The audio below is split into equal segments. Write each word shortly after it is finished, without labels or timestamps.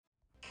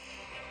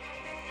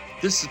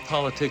This is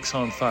Politics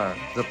on Fire,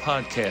 the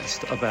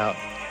podcast about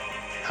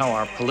how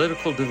our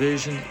political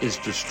division is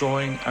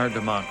destroying our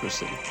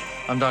democracy.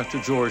 I'm Dr.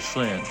 George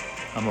Flinn.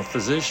 I'm a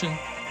physician,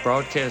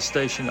 broadcast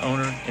station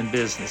owner, and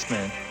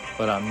businessman,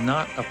 but I'm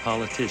not a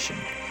politician.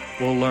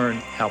 We'll learn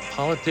how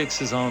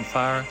politics is on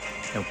fire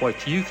and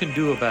what you can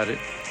do about it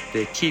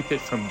to keep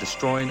it from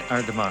destroying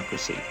our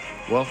democracy.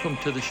 Welcome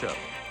to the show.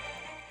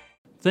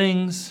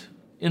 Things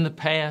in the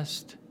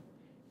past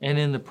and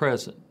in the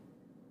present,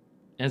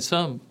 and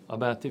some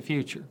about the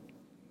future.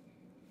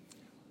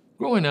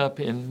 Growing up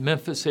in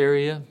Memphis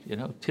area,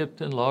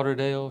 Tipton,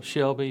 Lauderdale,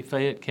 Shelby,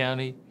 Fayette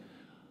County,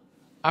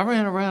 I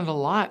ran around a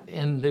lot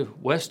in the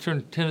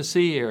western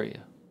Tennessee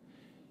area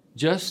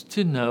just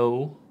to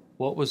know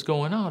what was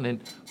going on.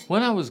 And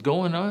when I was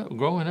growing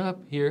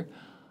up here,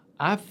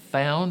 I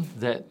found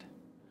that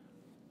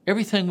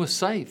everything was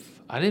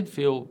safe. I didn't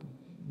feel,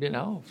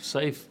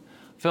 safe.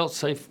 Felt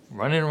safe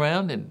running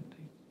around and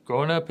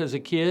growing up as a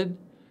kid,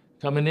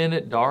 coming in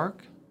at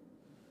dark.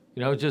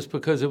 Just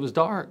because it was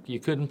dark, you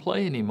couldn't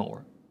play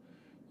anymore.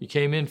 You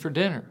came in for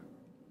dinner.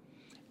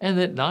 And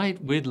at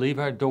night, we'd leave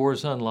our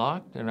doors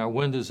unlocked and our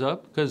windows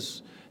up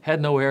because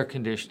had no air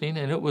conditioning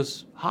and it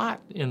was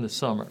hot in the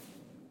summer.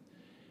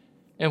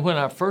 And when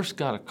I first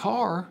got a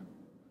car,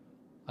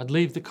 I'd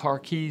leave the car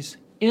keys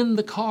in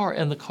the car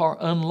and the car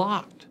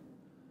unlocked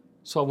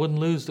so I wouldn't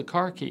lose the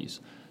car keys.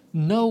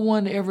 No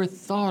one ever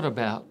thought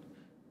about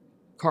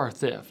car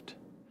theft.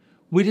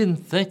 We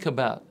didn't think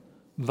about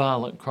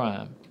violent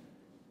crime.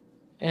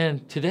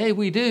 And today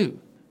we do.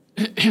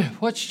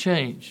 What's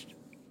changed?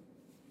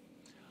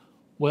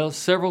 Well,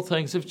 several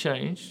things have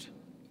changed.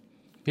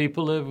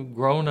 People have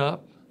grown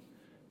up.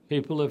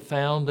 People have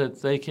found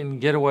that they can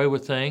get away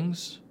with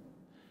things.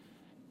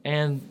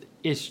 And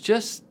it's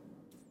just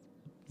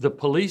the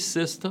police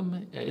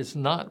system is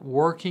not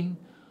working.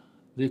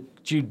 The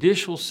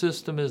judicial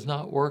system is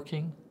not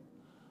working.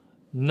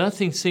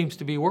 Nothing seems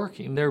to be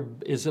working. There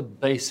is a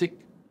basic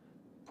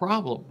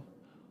problem.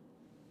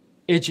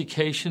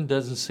 Education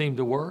doesn't seem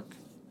to work.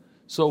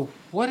 So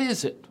what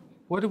is it?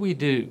 What do we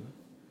do?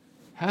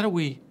 How do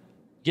we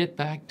get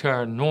back to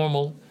our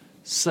normal,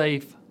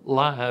 safe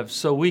lives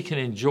so we can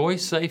enjoy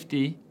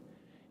safety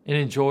and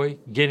enjoy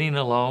getting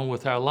along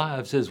with our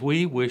lives as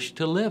we wish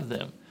to live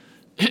them?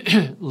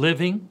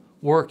 Living,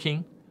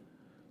 working,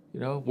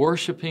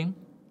 worshiping,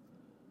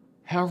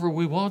 however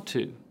we want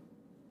to.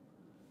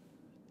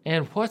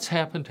 And what's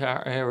happened to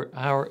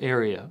our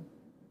area?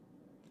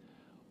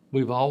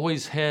 We've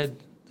always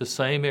had the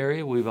same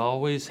area. We've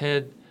always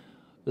had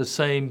the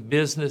same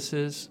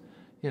businesses.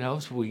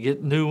 So we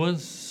get new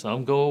ones.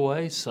 Some go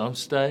away. Some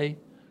stay.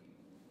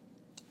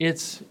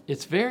 It's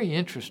very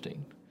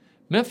interesting.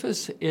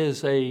 Memphis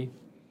is I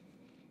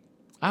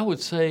would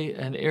say,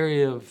 an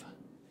area of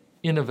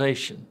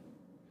innovation.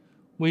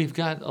 We've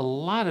got a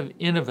lot of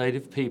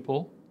innovative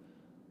people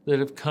that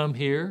have come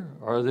here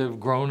or that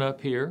have grown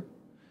up here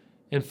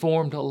and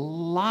formed a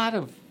lot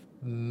of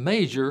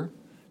major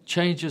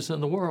changes in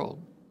the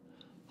world.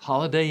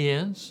 Holiday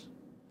Inns,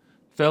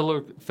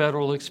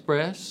 Federal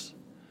Express.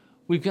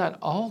 We've got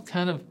all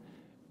kind of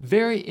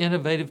very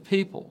innovative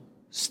people.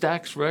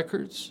 Stax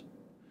Records.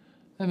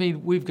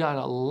 We've got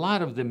a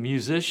lot of the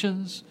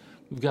musicians.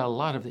 We've got a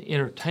lot of the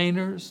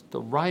entertainers,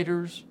 the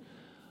writers.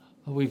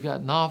 We've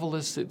got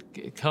novelists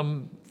that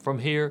come from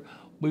here.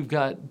 We've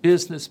got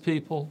business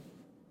people.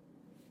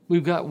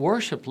 We've got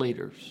worship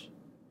leaders.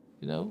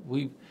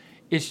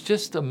 It's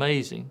just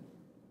amazing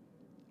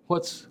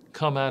what's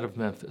come out of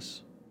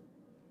Memphis.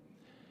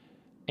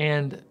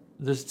 And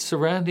the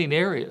surrounding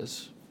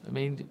areas,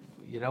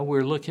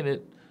 we're looking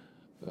at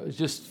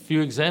just a few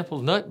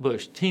examples.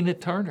 Nutbush, Tina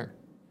Turner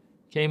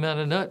came out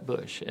of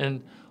Nutbush.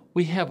 And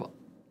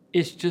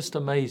it's just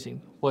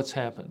amazing what's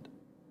happened.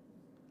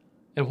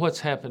 And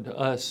what's happened to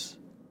us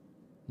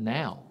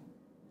now.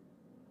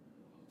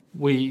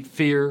 We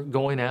fear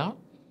going out.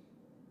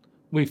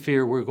 We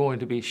fear we're going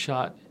to be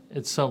shot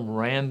at some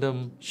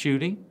random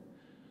shooting.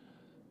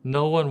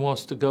 No one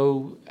wants to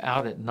go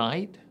out at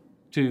night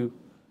to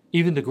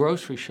even the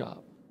grocery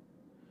shop.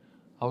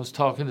 I was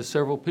talking to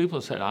several people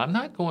who said, I'm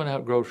not going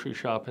out grocery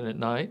shopping at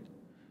night.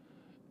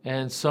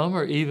 And some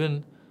are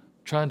even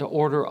trying to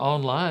order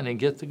online and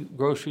get the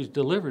groceries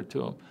delivered to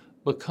them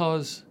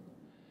because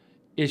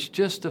it's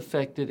just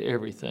affected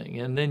everything.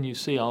 And then you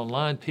see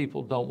online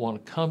people don't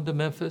want to come to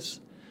Memphis.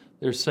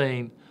 They're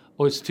saying,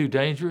 it's too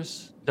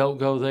dangerous, don't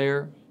go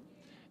there.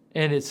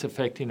 And it's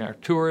affecting our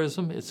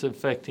tourism. It's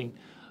affecting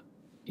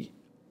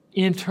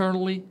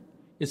internally.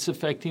 It's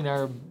affecting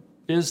our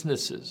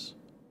businesses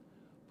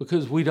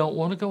because we don't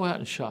want to go out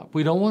and shop.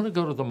 We don't want to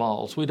go to the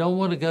malls. We don't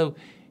want to go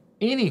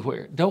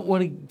anywhere. Don't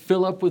want to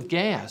fill up with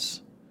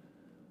gas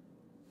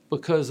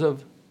because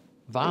of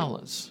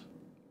violence,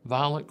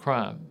 violent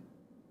crime.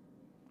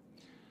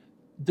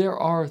 There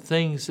are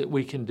things that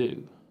we can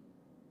do.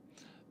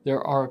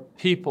 There are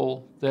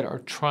people that are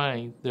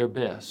trying their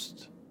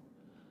best.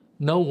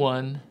 No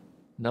one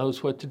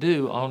knows what to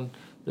do. On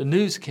the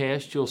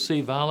newscast, you'll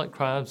see violent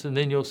crimes, and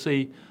then you'll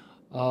see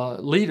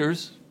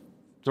leaders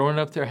throwing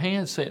up their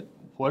hands saying,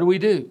 what do we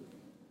do?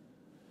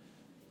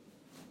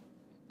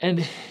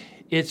 And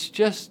it's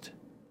just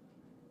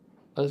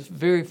a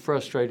very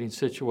frustrating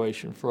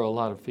situation for a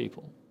lot of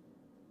people.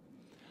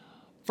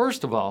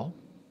 First of all,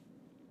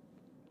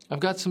 I've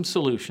got some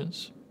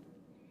solutions.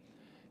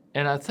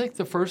 And I think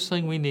the first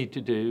thing we need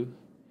to do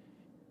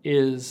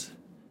is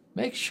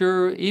make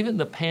sure even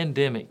the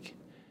pandemic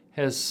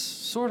has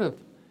sort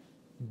of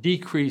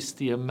decreased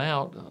the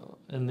amount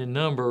and the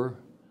number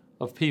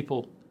of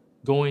people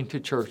going to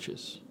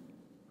churches.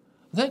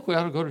 I think we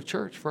ought to go to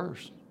church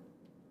first.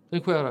 I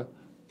think we ought to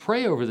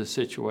pray over the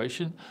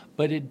situation,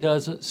 but it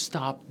doesn't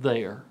stop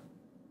there.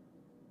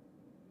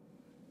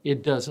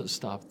 It doesn't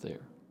stop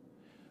there.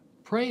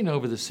 Praying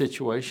over the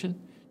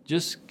situation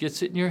just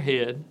gets it in your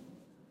head,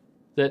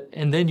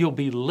 and then you'll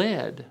be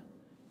led.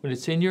 When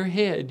it's in your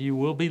head, you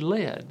will be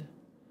led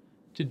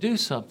to do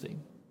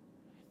something.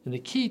 And the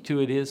key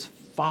to it is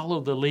follow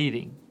the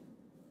leading.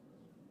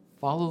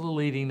 Follow the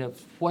leading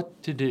of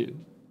what to do,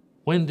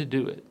 when to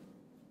do it.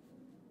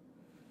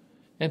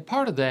 And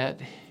part of that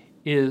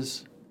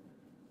is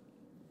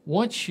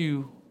once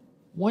you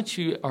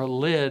are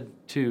led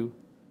to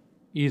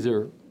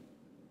either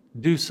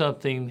do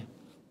something,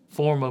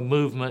 form a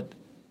movement,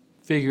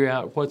 figure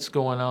out what's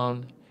going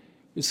on,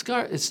 it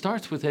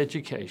starts with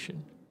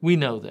education. We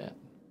know that.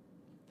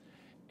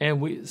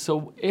 And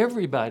so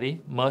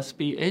everybody must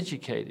be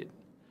educated.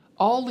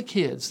 All the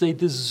kids, they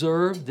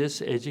deserve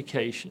this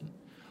education.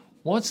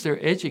 Once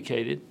they're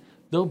educated,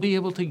 they'll be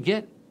able to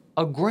get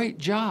a great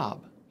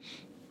job.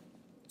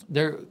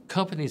 There are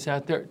companies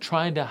out there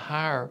trying to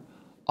hire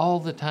all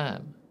the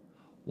time.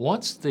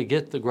 Once they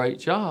get the great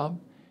job,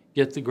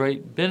 get the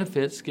great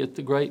benefits, get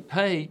the great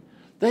pay,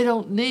 they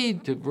don't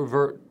need to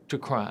revert to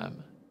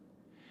crime.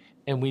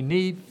 And we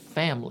need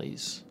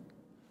families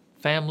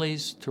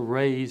to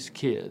raise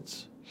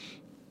kids.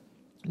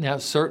 Now,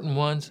 certain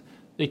ones,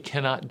 they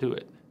cannot do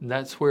it. And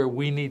that's where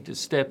we need to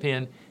step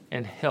in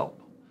and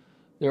help.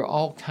 There are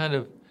all kind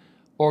of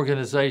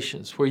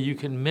organizations where you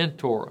can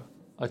mentor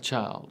a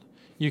child.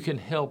 You can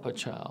help a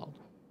child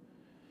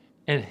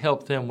and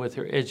help them with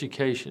their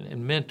education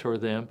and mentor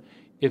them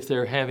if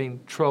they're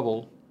having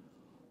trouble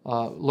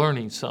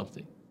learning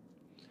something.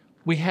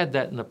 We had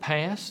that in the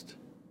past,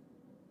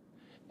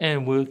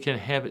 and we can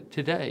have it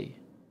today.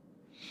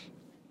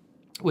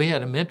 We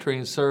had a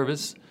mentoring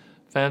service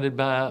founded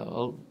by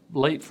a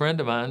late friend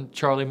of mine,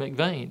 Charlie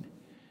McVeigh,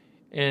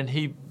 and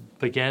he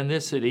began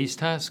this at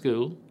East High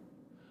School,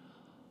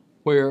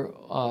 where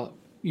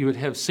you would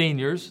have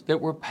seniors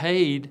that were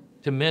paid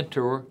to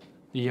mentor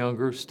the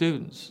younger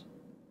students.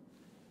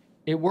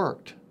 It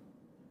worked.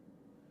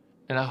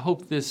 And I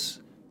hope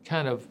this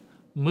kind of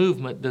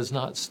movement does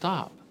not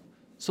stop.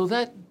 So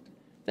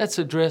that's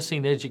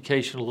addressing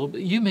education a little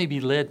bit. You may be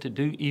led to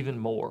do even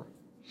more.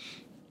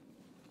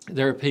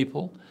 There are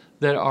people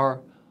that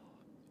are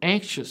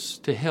anxious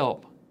to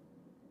help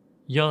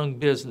young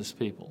business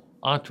people,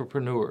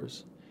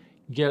 entrepreneurs,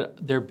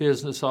 get their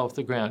business off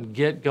the ground,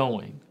 get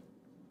going.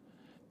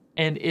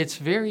 And it's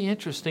very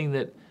interesting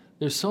that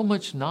there's so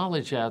much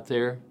knowledge out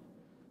there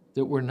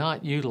that we're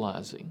not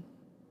utilizing.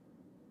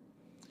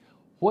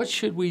 What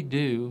should we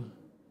do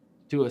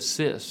to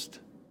assist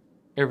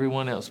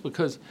everyone else?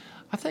 Because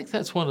I think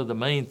that's one of the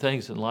main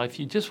things in life.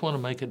 You just want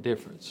to make a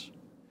difference.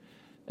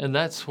 And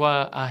that's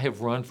why I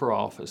have run for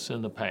office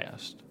in the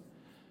past.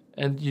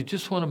 And you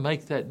just want to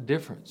make that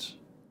difference.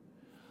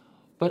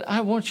 But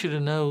I want you to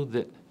know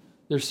that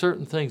there's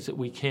certain things that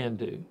we can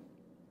do.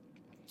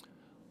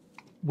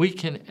 We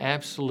can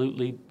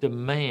absolutely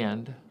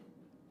demand,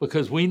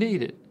 because we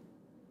need it,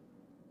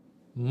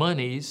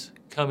 monies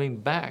coming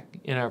back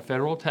in our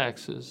federal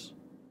taxes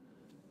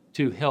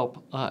to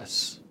help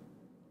us.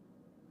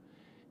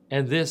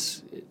 And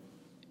this,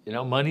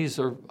 monies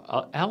are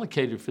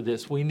allocated for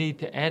this. We need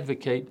to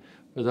advocate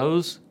for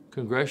those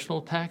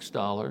congressional tax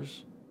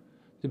dollars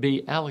to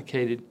be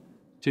allocated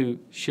to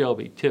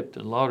Shelby,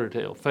 Tipton,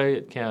 Lauderdale,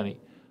 Fayette County,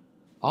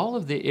 all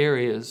of the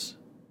areas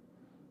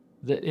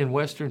that in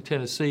western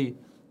Tennessee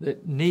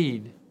that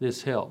need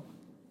this help.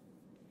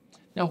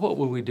 Now, what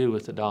will we do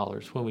with the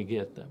dollars when we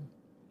get them?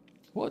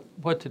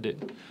 What to do?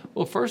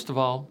 Well, first of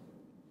all,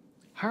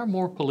 hire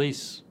more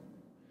police.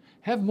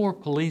 Have more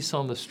police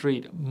on the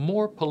street,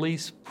 more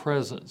police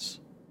presence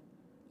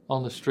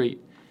on the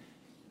street.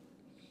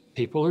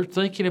 People are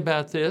thinking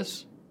about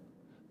this.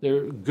 There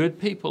are good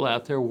people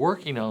out there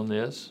working on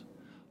this,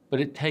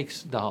 but it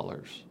takes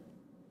dollars.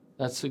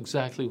 That's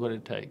exactly what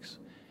it takes.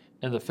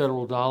 And the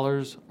federal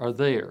dollars are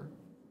there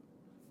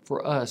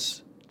for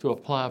us to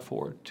apply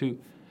for, to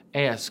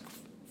ask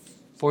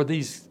for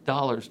these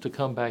dollars to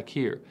come back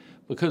here.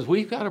 Because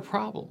we've got a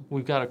problem.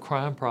 We've got a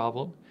crime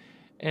problem.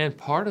 And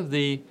part of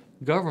the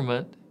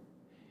government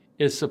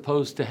is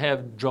supposed to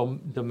have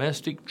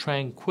domestic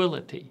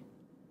tranquility.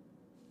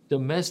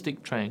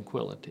 Domestic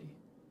tranquility.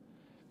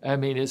 I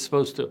mean, it's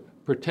supposed to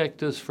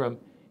protect us from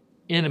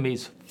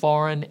enemies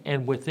foreign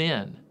and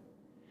within.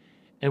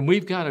 And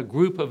we've got a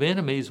group of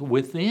enemies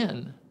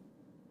within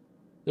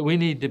that we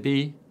need to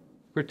be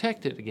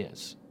protected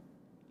against.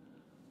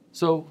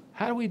 So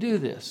how do we do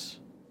this?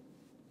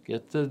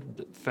 get the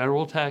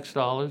federal tax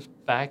dollars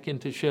back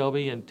into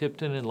Shelby and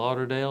Tipton and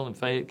Lauderdale and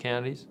Fayette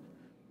counties,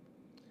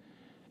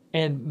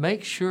 and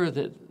make sure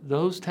that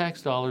those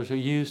tax dollars are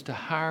used to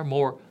hire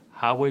more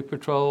highway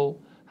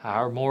patrol,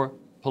 hire more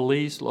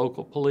police,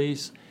 local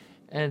police,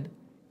 and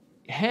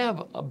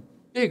have a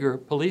bigger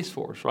police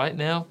force. Right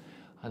now,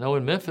 I know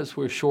in Memphis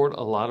we're short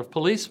a lot of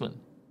policemen,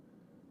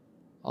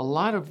 a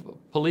lot of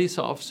police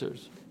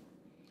officers,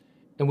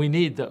 and we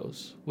need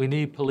those. We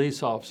need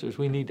police officers.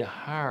 We need to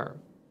hire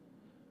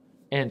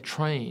and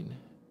train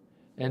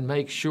and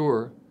make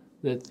sure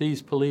that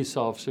these police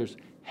officers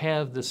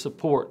have the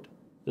support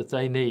that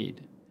they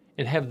need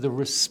and have the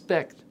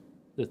respect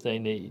that they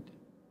need,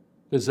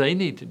 because they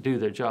need to do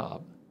their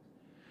job.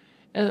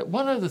 And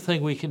one other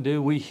thing we can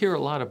do, we hear a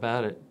lot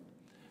about it,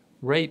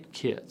 rape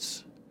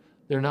kits.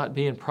 They're not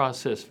being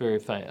processed very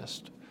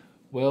fast.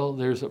 Well,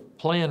 there's a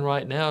plan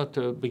right now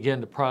to begin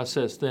to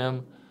process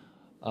them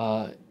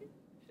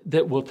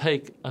that will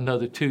take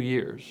another 2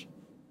 years.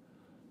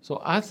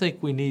 So I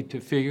think we need to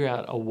figure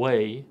out a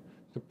way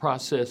to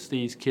process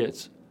these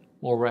kits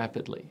more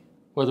rapidly.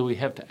 Whether we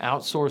have to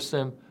outsource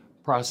them,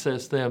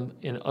 process them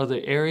in other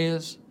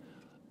areas,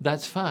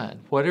 that's fine.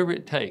 Whatever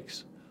it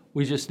takes,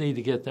 we just need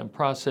to get them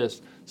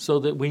processed so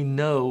that we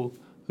know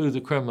who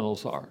the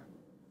criminals are.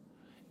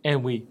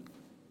 And we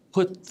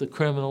put the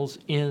criminals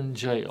in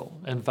jail.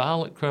 And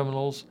violent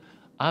criminals,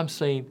 I'm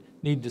saying,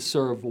 need to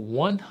serve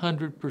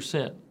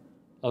 100%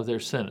 of their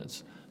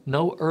sentence.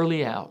 No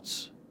early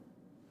outs.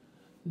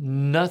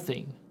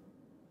 Nothing.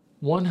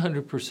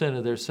 100%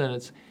 of their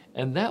sentence.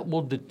 And that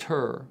will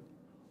deter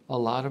a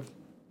lot of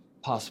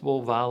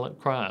possible violent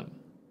crime.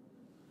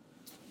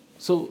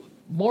 So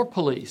more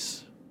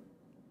police,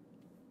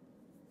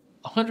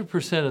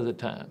 100% of the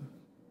time,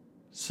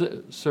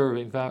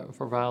 serving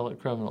for violent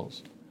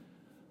criminals.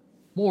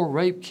 More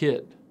rape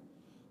kit,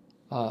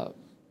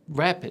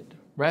 rapid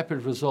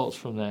results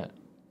from that.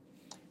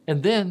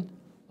 And then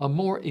a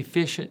more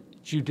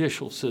efficient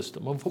judicial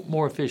system, a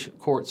more efficient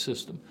court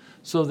system,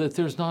 so that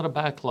there's not a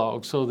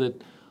backlog, so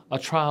that a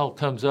trial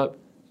comes up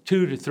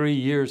 2 to 3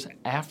 years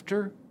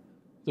after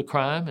the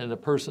crime and the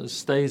person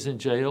stays in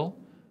jail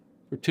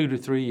for 2 to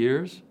 3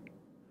 years.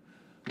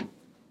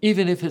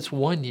 Even if it's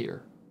 1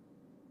 year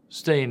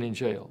staying in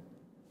jail,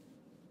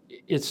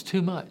 it's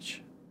too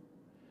much.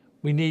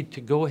 We need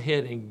to go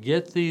ahead and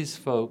get these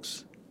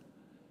folks,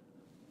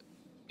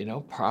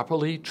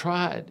 properly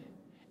tried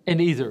and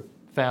either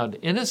found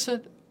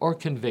innocent or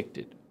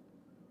convicted.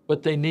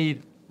 But they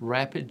need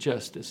rapid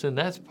justice, and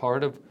that's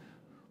part of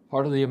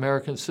the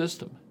American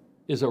system,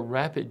 is a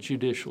rapid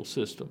judicial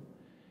system.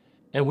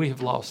 And we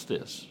have lost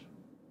this.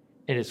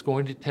 And it's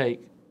going to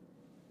take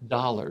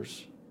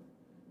dollars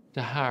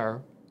to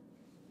hire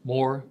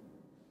more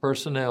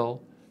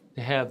personnel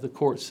to have the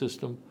court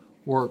system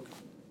work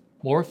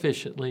more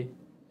efficiently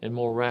and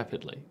more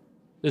rapidly.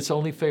 It's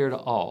only fair to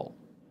all.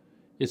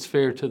 It's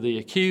fair to the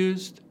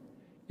accused.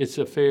 It's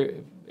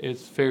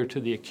fair to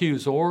the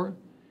accuser.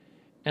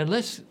 And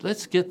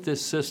let's get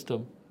this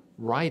system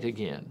right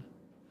again,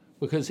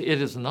 because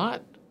it is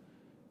not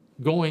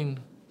going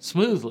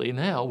smoothly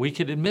now. We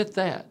can admit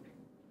that.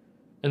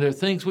 And there are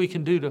things we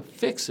can do to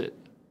fix it.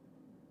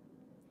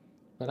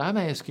 But I'm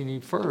asking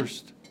you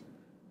first,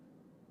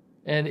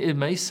 and it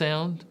may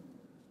sound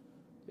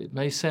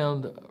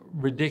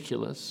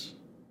ridiculous.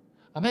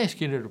 I'm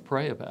asking you to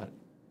pray about it.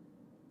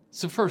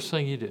 It's the first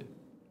thing you do.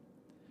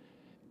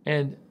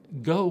 And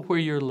go where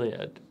you're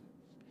led.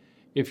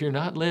 If you're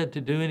not led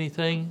to do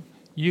anything,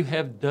 you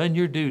have done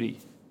your duty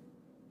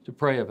to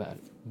pray about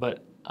it.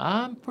 But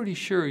I'm pretty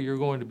sure you're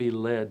going to be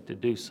led to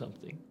do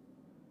something.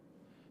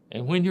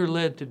 And when you're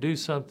led to do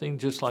something,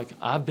 just like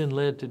I've been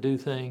led to do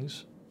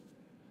things,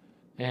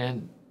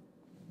 and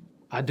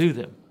I do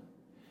them.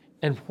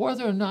 And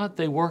whether or not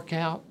they work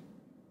out,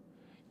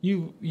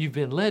 you've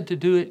been led to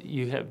do it,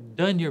 you have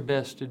done your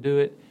best to do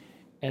it,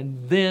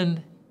 and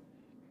then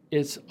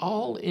it's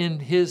all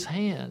in His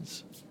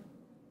hands.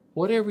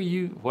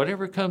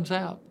 Whatever comes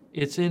out,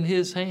 it's in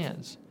His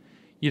hands.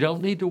 You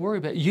don't need to worry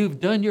about it. You've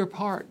done your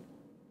part.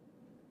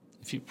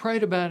 If you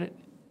prayed about it,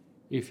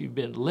 if you've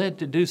been led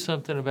to do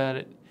something about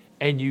it,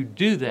 and you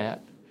do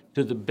that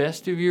to the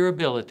best of your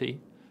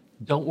ability,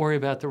 don't worry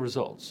about the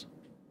results.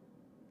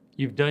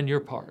 You've done your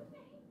part.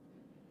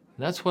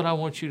 And that's what I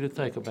want you to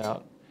think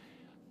about,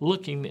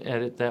 looking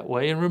at it that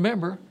way. And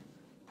remember,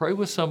 pray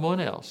with someone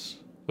else.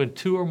 When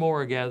 2 or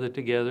more are gathered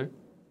together,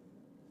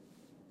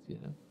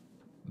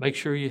 make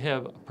sure you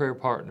have a prayer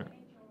partner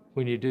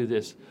when you do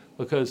this,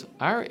 because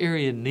our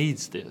area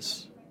needs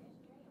this.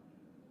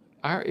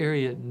 Our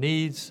area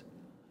needs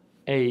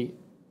a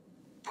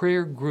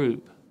prayer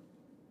group.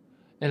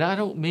 And I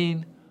don't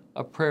mean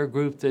a prayer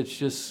group that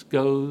just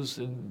goes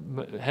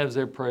and has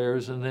their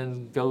prayers and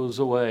then goes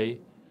away.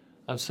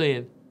 I'm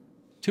saying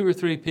 2 or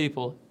 3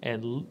 people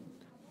and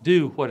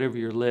do whatever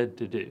you're led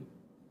to do.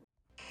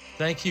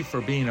 Thank you for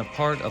being a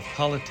part of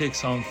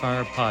Politics on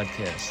Fire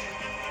podcast.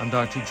 I'm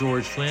Dr.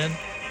 George Flinn,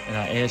 and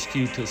I ask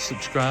you to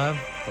subscribe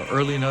for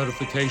early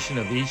notification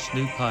of each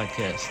new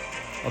podcast.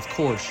 Of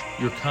course,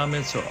 your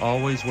comments are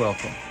always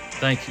welcome.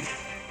 Thank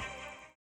you.